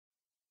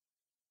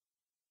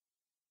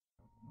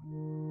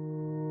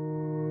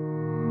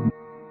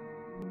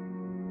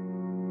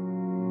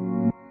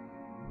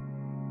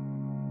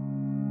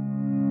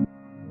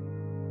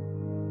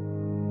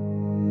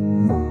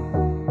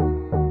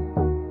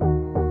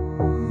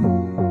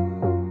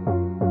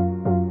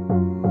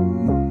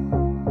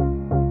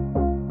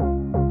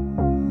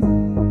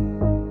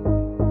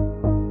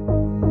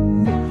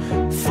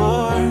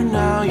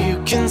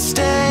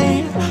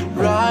stay.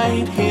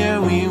 Right here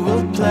we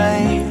will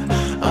play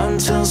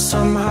until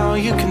somehow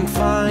you can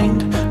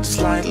find a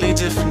slightly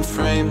different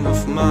frame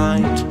of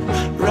mind.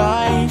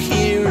 Right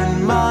here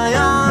in my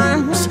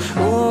arms,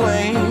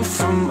 away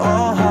from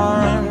all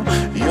harm.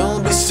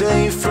 You'll be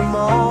safe from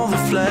all the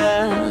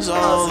flares,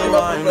 although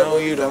I know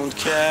you don't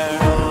care.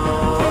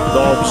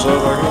 Dobrze,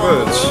 tak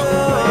ma być.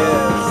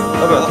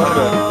 Dobra,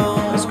 dobra.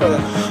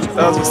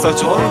 Teraz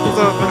wystarczy. On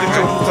tutaj będzie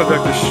chciał rzucać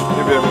jakieś,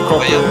 nie wiem,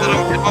 kopy. Ja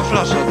teraz ma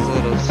flasza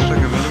zaraz, czekaj,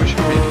 będę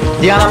musiał mieć.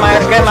 Diana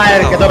ma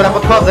Erkę, dobra,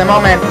 podchodzę,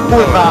 moment,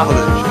 kurwa.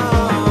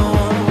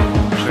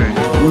 Czekaj.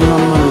 Nie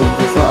mam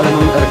dużo, ale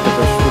mam Erkę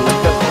też.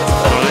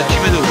 Dobra,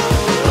 lecimy dół.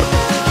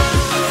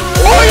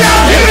 O ja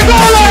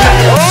pierdolę!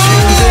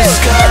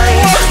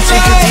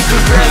 Take a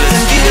deeper breath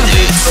and give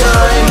it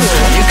time.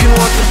 You can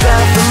walk the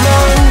path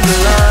among the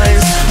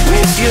lines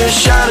with your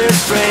shattered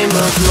frame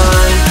of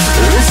mind.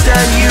 Or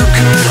instead you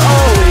could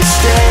always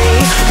stay.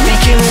 We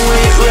can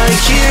wait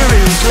right here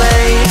and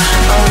play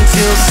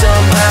until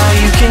somehow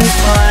you can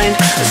find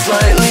a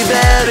slightly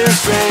better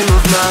frame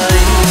of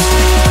mind.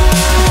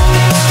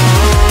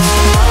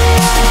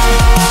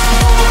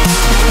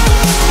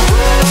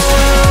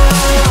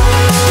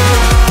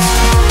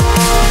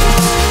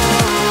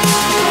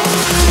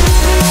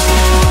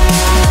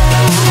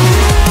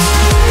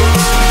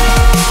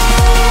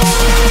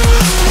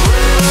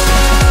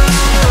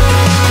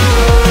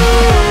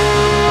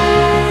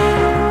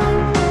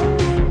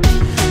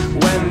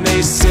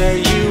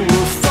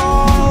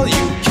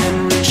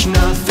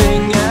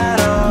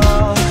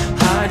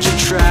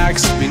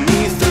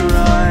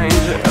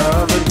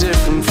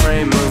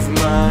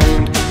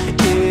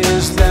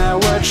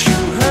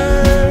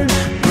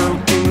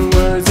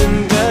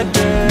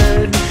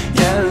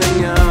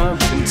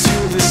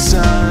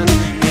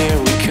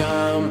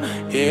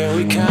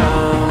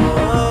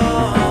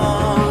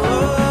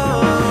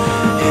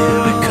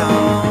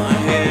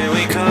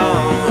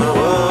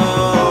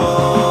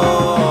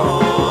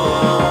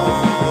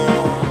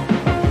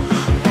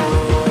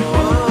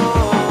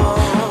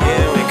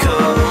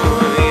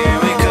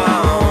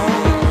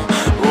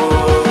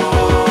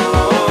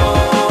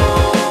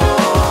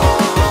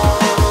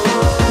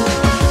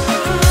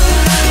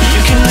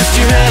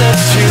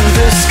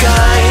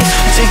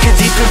 Take a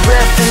deeper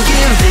breath and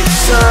give it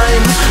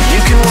time.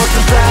 You can walk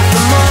the path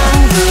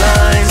among the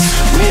lines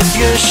with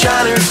your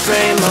shattered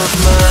frame of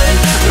mind.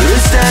 Or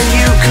instead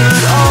you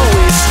could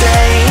always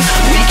stay.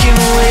 We can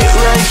wait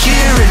right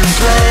here and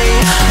play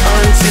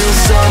until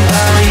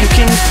somehow you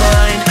can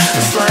find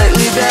a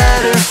slightly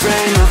better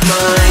frame of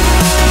mind.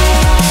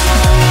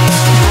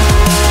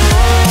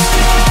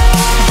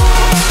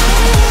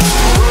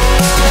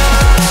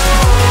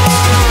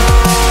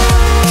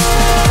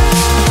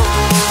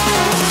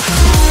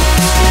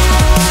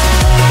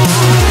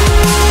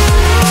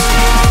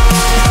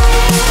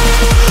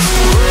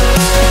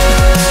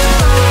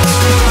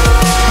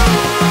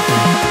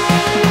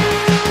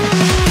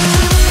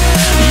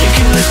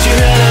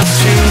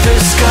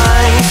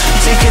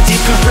 Take a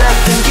deeper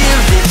breath and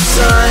give it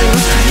time.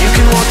 You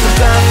can walk the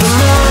path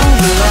among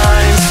the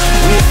lines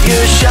with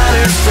your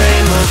shattered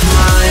frame of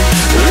mind.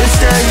 Or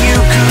instead you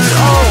could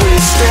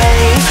always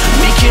stay.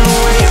 We can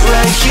wait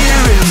right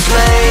here and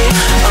play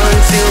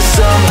until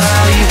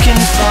somehow you can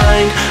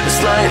find a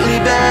slightly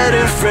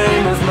better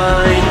frame of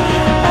mind.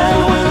 And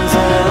when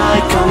the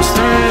light comes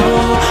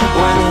through,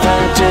 when the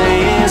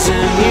day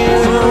isn't you,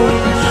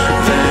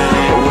 then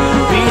it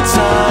will be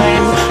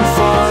time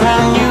for a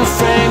new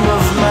frame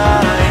of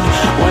mind.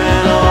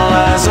 When all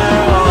eyes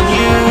are on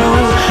you,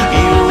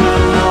 you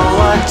will know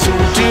what to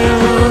do,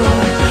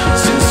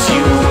 since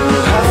you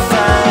will have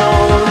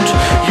found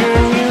your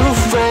new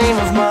frame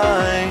of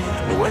mind.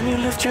 When you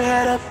lift your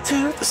head up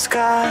to the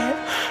sky,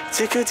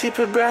 take a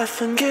deeper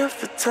breath and give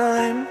it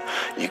time.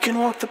 You can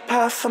walk the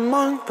path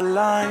among the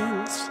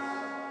lines,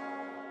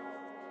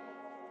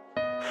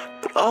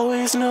 but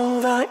always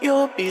know that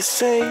you'll be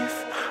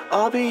safe.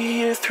 I'll be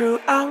here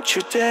throughout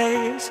your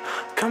days.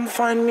 Come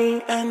find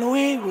me and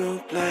we will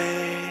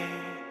play.